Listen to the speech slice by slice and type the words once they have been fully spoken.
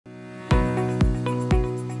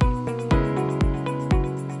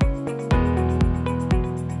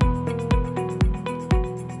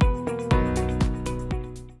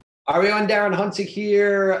Hi everyone, Darren Hunter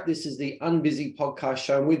here. This is the Unbusy podcast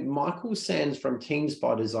show with Michael Sanz from Teams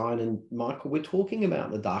by Design. And Michael, we're talking about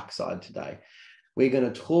the dark side today. We're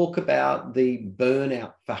going to talk about the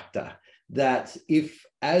burnout factor, that if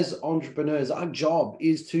as entrepreneurs, our job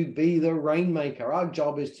is to be the rainmaker, our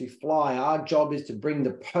job is to fly, our job is to bring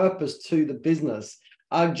the purpose to the business.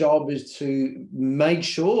 Our job is to make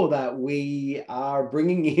sure that we are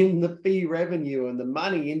bringing in the fee revenue and the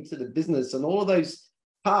money into the business and all of those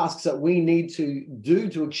tasks that we need to do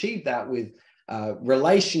to achieve that, with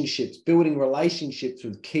relationships, building relationships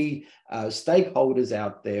with key stakeholders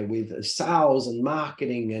out there, with sales and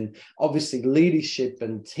marketing, and obviously leadership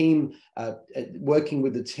and team, working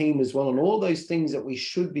with the team as well, and all those things that we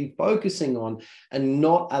should be focusing on, and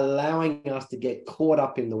not allowing us to get caught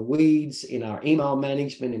up in the weeds, in our email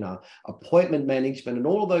management, in our appointment management, and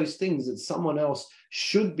all those things that someone else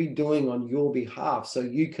should be doing on your behalf, so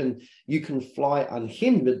you can fly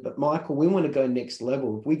unhindered. But Michael, we want to go next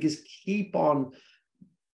level. If we just keep on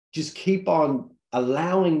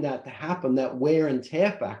allowing that to happen, that wear and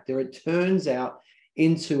tear factor, it turns out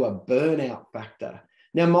into a burnout factor.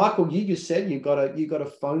 Now, Michael, you just said you got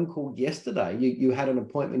a phone call yesterday. You had an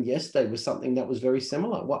appointment yesterday with something that was very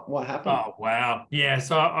similar. What happened? Oh, wow. Yeah.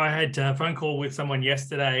 So I had a phone call with someone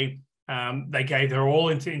yesterday. They gave their all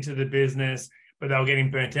into the business, but they were getting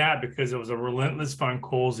burnt out because it was a relentless phone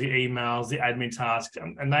calls, the emails, the admin tasks,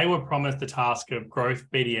 and they were promised the task of growth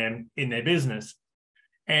BDM in their business.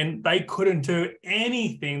 And they couldn't do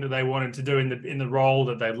anything that they wanted to do in the role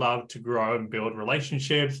that they loved to grow and build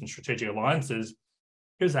relationships and strategic alliances,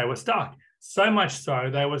 because they were stuck. So much so,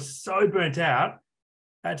 they were so burnt out,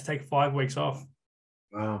 they had to take 5 weeks off.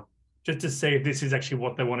 Wow. Just to see if this is actually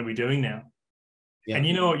what they want to be doing now. Yeah. And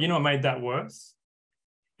you know what made that worse?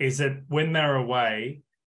 Is that when they're away,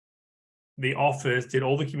 the office did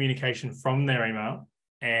all the communication from their email,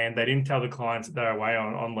 and they didn't tell the clients that they're away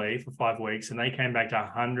on leave for 5 weeks. And they came back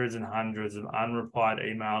to hundreds and hundreds of unreplied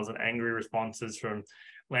emails and angry responses from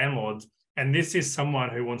landlords. And this is someone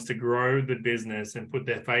who wants to grow the business and put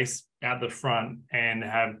their face out the front and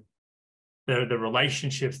have the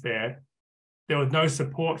relationships there. There was no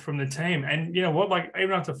support from the team. And you know what? Like,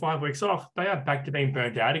 even after 5 weeks off, they are back to being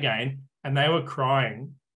burnt out again. And they were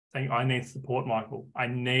crying, saying, I need support, Michael. I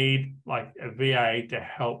need like a VA to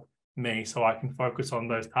help me so I can focus on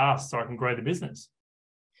those tasks so I can grow the business.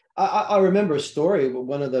 I remember a story of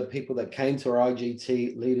one of the people that came to our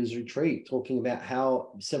IGT Leaders Retreat talking about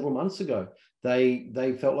how several months ago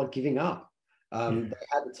they felt like giving up. They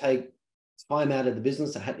had to take time out of the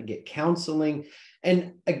business. They had to get counseling.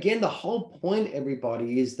 And again, the whole point,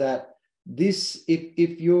 everybody, is that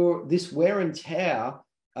if you're this wear and tear,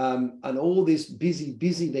 and all this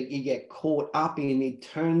busy that you get caught up in, it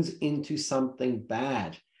turns into something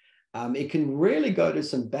bad. It can really go to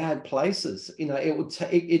some bad places. You know,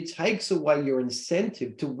 it takes away your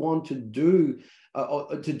incentive to want to do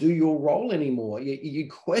your role anymore. You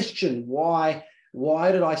question why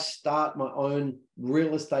did I start my own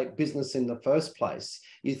real estate business in the first place?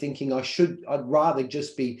 You're thinking I'd rather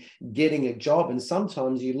just be getting a job. And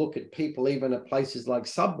sometimes you look at people, even at places like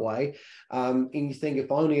Subway, and you think,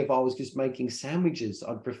 if I was just making sandwiches,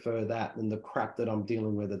 I'd prefer that than the crap that I'm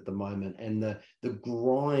dealing with at the moment, and the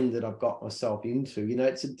grind that I've got myself into. You know,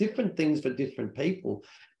 it's different things for different people.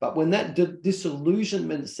 But when that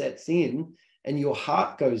disillusionment sets in and your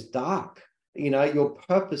heart goes dark, you know, your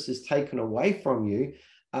purpose is taken away from you,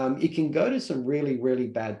 it can go to some really, really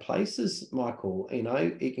bad places, Michael. You know,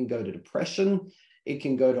 it can go to depression. It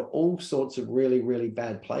can go to all sorts of really, really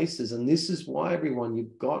bad places. And this is why, everyone,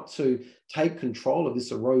 you've got to take control of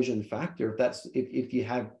this erosion factor if you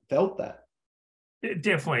have felt that.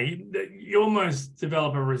 Definitely. You almost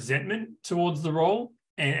develop a resentment towards the role,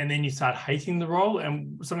 and then you start hating the role,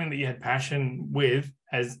 and something that you had passion with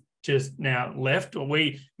has just now left. Or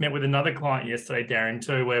we met with another client yesterday, Darren,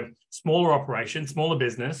 too, where smaller operation, smaller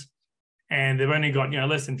business, and they've only got,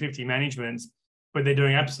 less than 50 managements, but they're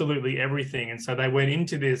doing absolutely everything. And so they went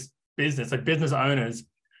into this business, like business owners,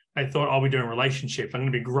 they thought, I'll be doing relationships, I'm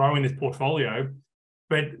going to be growing this portfolio.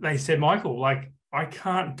 But they said, Michael, like, I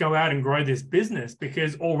can't go out and grow this business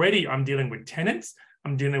because already I'm dealing with tenants,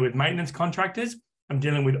 I'm dealing with maintenance contractors, I'm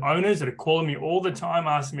dealing with owners that are calling me all the time,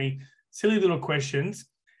 asking me silly little questions.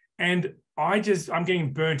 And I'm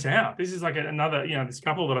getting burnt out. This is like another, this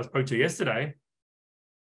couple that I spoke to yesterday,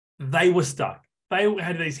 they were stuck. They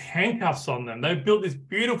had these handcuffs on them. They built this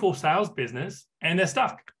beautiful sales business and they're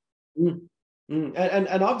stuck.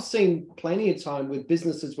 And I've seen plenty of time with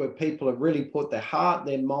businesses where people have really put their heart,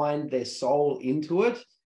 their mind, their soul into it,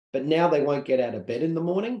 but now they won't get out of bed in the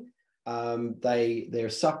morning. They're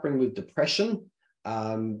suffering with depression.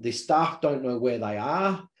 The staff don't know where they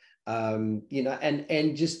are, you know,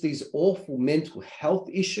 and just these awful mental health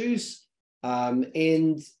issues,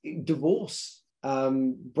 and divorce,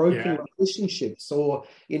 broken relationships, or,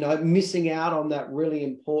 you know, missing out on that really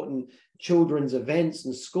important children's events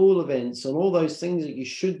and school events and all those things that you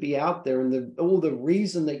should be out there, and all the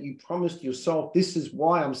reason that you promised yourself, this is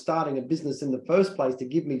why I'm starting a business in the first place, to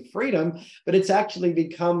give me freedom, but it's actually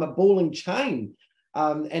become a ball and chain.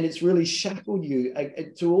 And it's really shackled you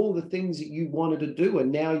to all the things that you wanted to do.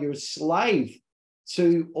 And now you're a slave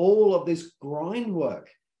to all of this grind work.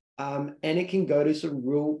 And it can go to some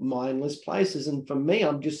real mindless places. And for me,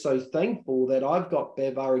 I'm just so thankful that I've got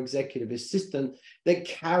Bev, our executive assistant, that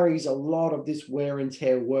carries a lot of this wear and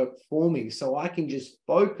tear work for me. So I can just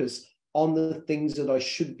focus on the things that I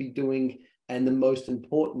should be doing and the most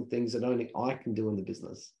important things that only I can do in the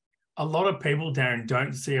business. A lot of people, Darren,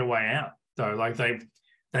 don't see a way out. Though, like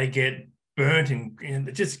they get burnt and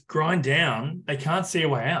they just grind down. They can't see a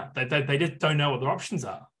way out. They just don't know what their options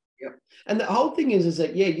are. Yeah. And the whole thing is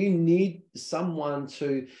that, yeah, you need someone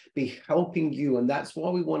to be helping you. And that's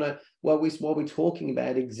why we want to, while we're talking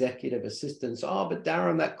about executive assistants, oh, but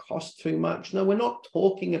Darren, that costs too much. No, we're not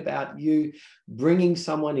talking about you bringing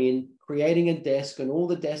someone in, creating a desk and all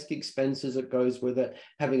the desk expenses that goes with it,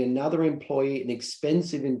 having another employee, an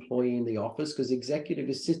expensive employee in the office, because executive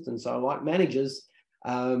assistants are like managers,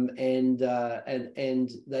 and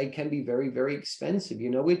they can be very, very expensive. You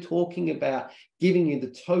know, we're talking about giving you the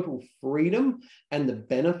total freedom and the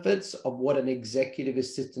benefits of what an executive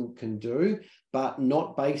assistant can do, but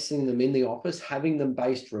not basing them in the office, having them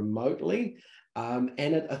based remotely, and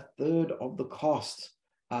at a third of the cost.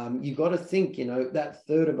 You got to think, you know, that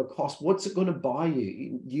third of a cost, what's it going to buy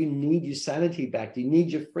you? Do you need your sanity back? Do you need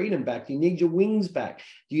your freedom back? Do you need your wings back?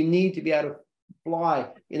 Do you need to be able to fly,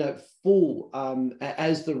 you know, full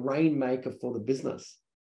as the rainmaker for the business?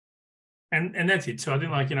 And that's it. So I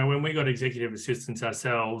think, like, you know, when we got executive assistants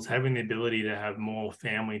ourselves, having the ability to have more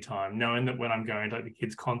family time, knowing that when I'm going to like the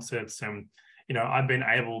kids' concerts, and, you know, I've been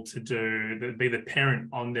able to be the parent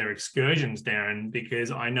on their excursions, Darren,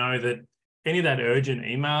 because I know that any of that urgent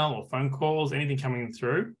email or phone calls, anything coming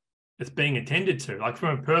through, it's being attended to, like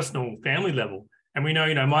from a personal family level. And we know,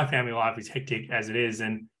 you know, my family life is hectic as it is.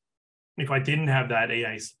 And if I didn't have that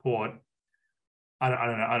EA support, I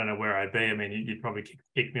don't know where I'd be. I mean, you'd probably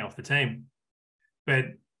kick me off the team. But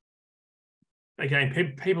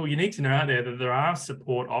again, people, you need to know out there that there are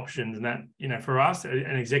support options, and that, you know, for us,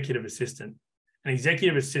 an executive assistant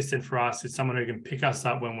for us is someone who can pick us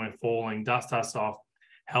up when we're falling, dust us off,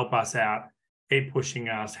 help us out, keep pushing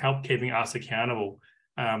us, help keeping us accountable.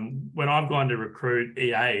 When I've gone to recruit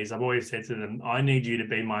EAs, I've always said to them, I need you to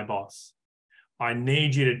be my boss. I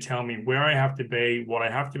need you to tell me where I have to be, what I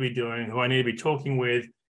have to be doing, who I need to be talking with,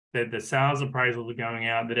 that the sales appraisals are going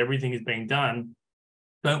out, that everything is being done.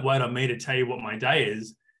 Don't wait on me to tell you what my day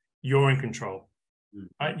is. You're in control.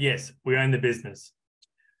 Right? Yes, we own the business,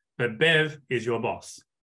 but Bev is your boss.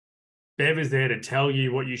 Bev is there to tell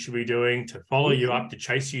you what you should be doing, to follow you up, to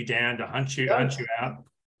chase you down, to hunt you out.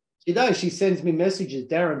 She does. She sends me messages.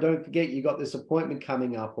 Darren, don't forget you got this appointment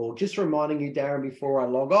coming up, or just reminding you, Darren, before I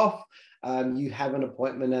log off, you have an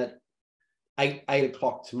appointment at 8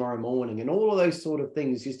 o'clock tomorrow morning, and all of those sort of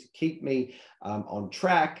things, just to keep me on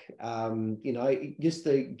track. You know, just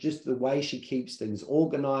the way she keeps things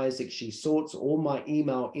organized, that she sorts all my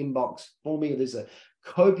email inbox for me. There's a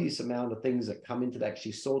copious amount of things that come into that.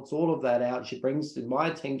 She sorts all of that out. She brings to my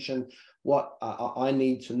attention what I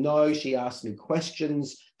need to know. She asks me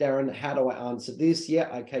questions. Darren, how do I answer this? Yeah,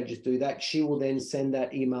 okay, just do that. She will then send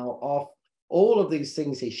that email off. All of these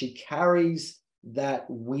things here, she carries that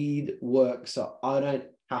weed work, so I don't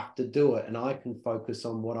have to do it, and I can focus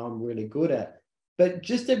on what I'm really good at. But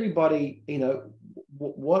just everybody, you know,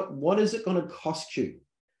 what is it going to cost you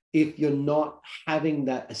if you're not having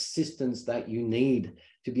that assistance that you need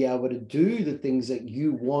to be able to do the things that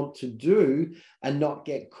you want to do, and not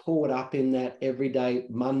get caught up in that everyday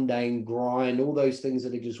mundane grind, all those things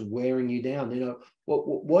that are just wearing you down? You know,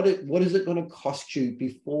 what is it going to cost you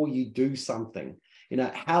before you do something? You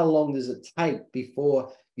know, how long does it take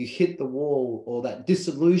before you hit the wall, or that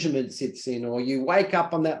disillusionment sits in, or you wake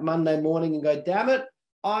up on that Monday morning and go, damn it,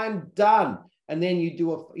 I'm done. And then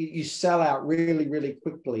you sell out really, really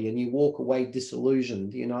quickly, and you walk away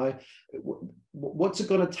disillusioned. You know, what's it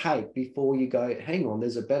going to take before you go, hang on,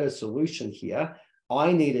 there's a better solution here.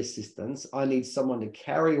 I need assistance. I need someone to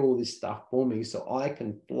carry all this stuff for me so I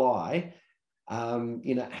can fly.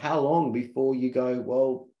 You know, how long before you go,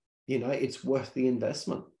 well, you know, it's worth the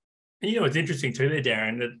investment? And you know, it's interesting too there,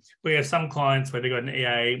 Darren, that we have some clients where they've got an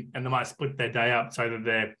EA and they might split their day up so that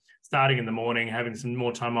they're starting in the morning, having some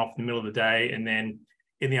more time off in the middle of the day, and then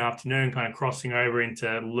in the afternoon, kind of crossing over into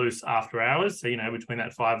loose after hours. So, between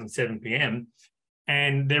that 5 and 7 p.m.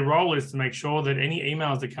 And their role is to make sure that any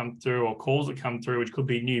emails that come through or calls that come through, which could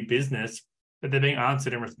be new business, that they're being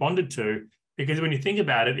answered and responded to. Because when you think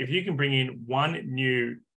about it, if you can bring in one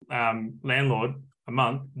new landlord a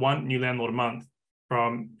month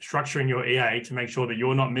from structuring your EA to make sure that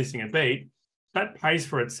you're not missing a beat, that pays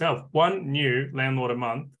for itself. One new landlord a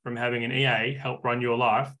month from having an EA help run your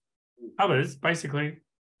life covers basically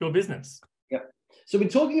your business. Yeah. So we're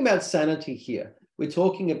talking about sanity here. We're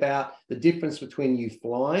talking about the difference between you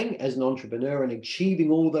flying as an entrepreneur and achieving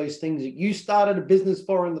all those things that you started a business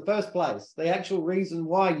for in the first place. The actual reason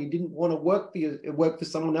why you didn't want to work for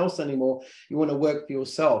someone else anymore. You want to work for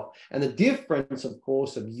yourself. And the difference, of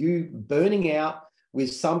course, of you burning out with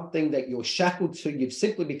something that you're shackled to, you've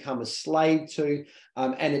simply become a slave to,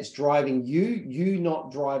 and it's driving you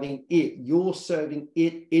not driving it. You're serving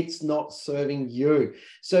it, it's not serving you.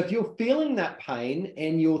 So if you're feeling that pain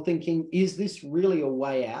and you're thinking, is this really a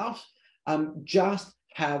way out? Just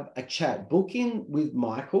have a chat. Book in with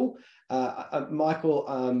Michael. Michael,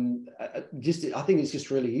 I think it's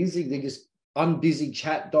just really easy. They just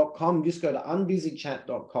unbusychat.com. Just go to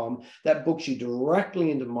unbusychat.com. That books you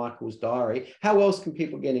directly into Michael's diary. How else can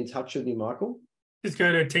people get in touch with you, Michael? Just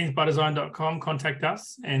go to teamsbydesign.com, contact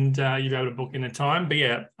us, and you'll be able to book in a time. But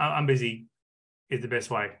yeah, Unbusy is the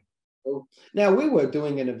best way. Cool. Now, we were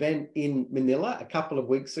doing an event in Manila a couple of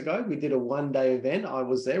weeks ago. We did a one-day event. I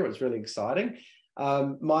was there. It was really exciting.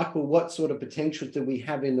 Michael, what sort of potential do we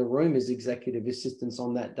have in the room as executive assistants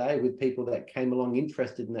on that day with people that came along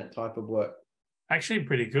interested in that type of work? Actually,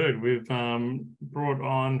 pretty good. We've brought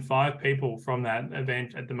on 5 people from that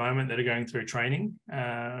event at the moment that are going through training.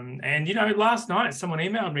 And, last night, someone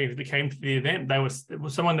emailed me that came to the event. It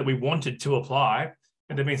was someone that we wanted to apply,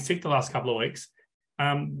 and they've been sick the last couple of weeks.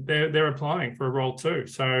 They're applying for a role too.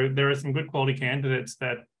 So there are some good quality candidates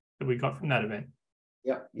that we got from that event.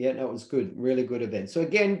 Yeah, that was good. Really good event. So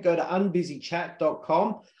again, go to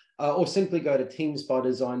unbusychat.com or simply go to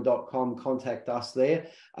teamsbydesign.com, contact us there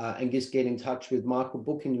and just get in touch with Michael,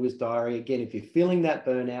 book into his diary. Again, if you're feeling that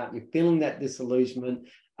burnout, you're feeling that disillusionment,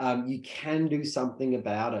 you can do something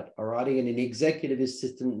about it, all righty? And an executive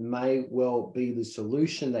assistant may well be the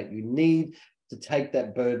solution that you need to take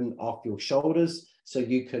that burden off your shoulders so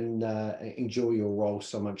you can enjoy your role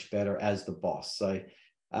so much better as the boss. So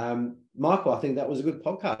Michael, I think that was a good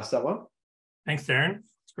podcast, that one. Thanks, Darren.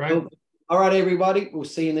 It's great. Cool. All right, everybody. We'll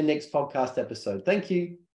see you in the next podcast episode. Thank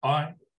you. Bye.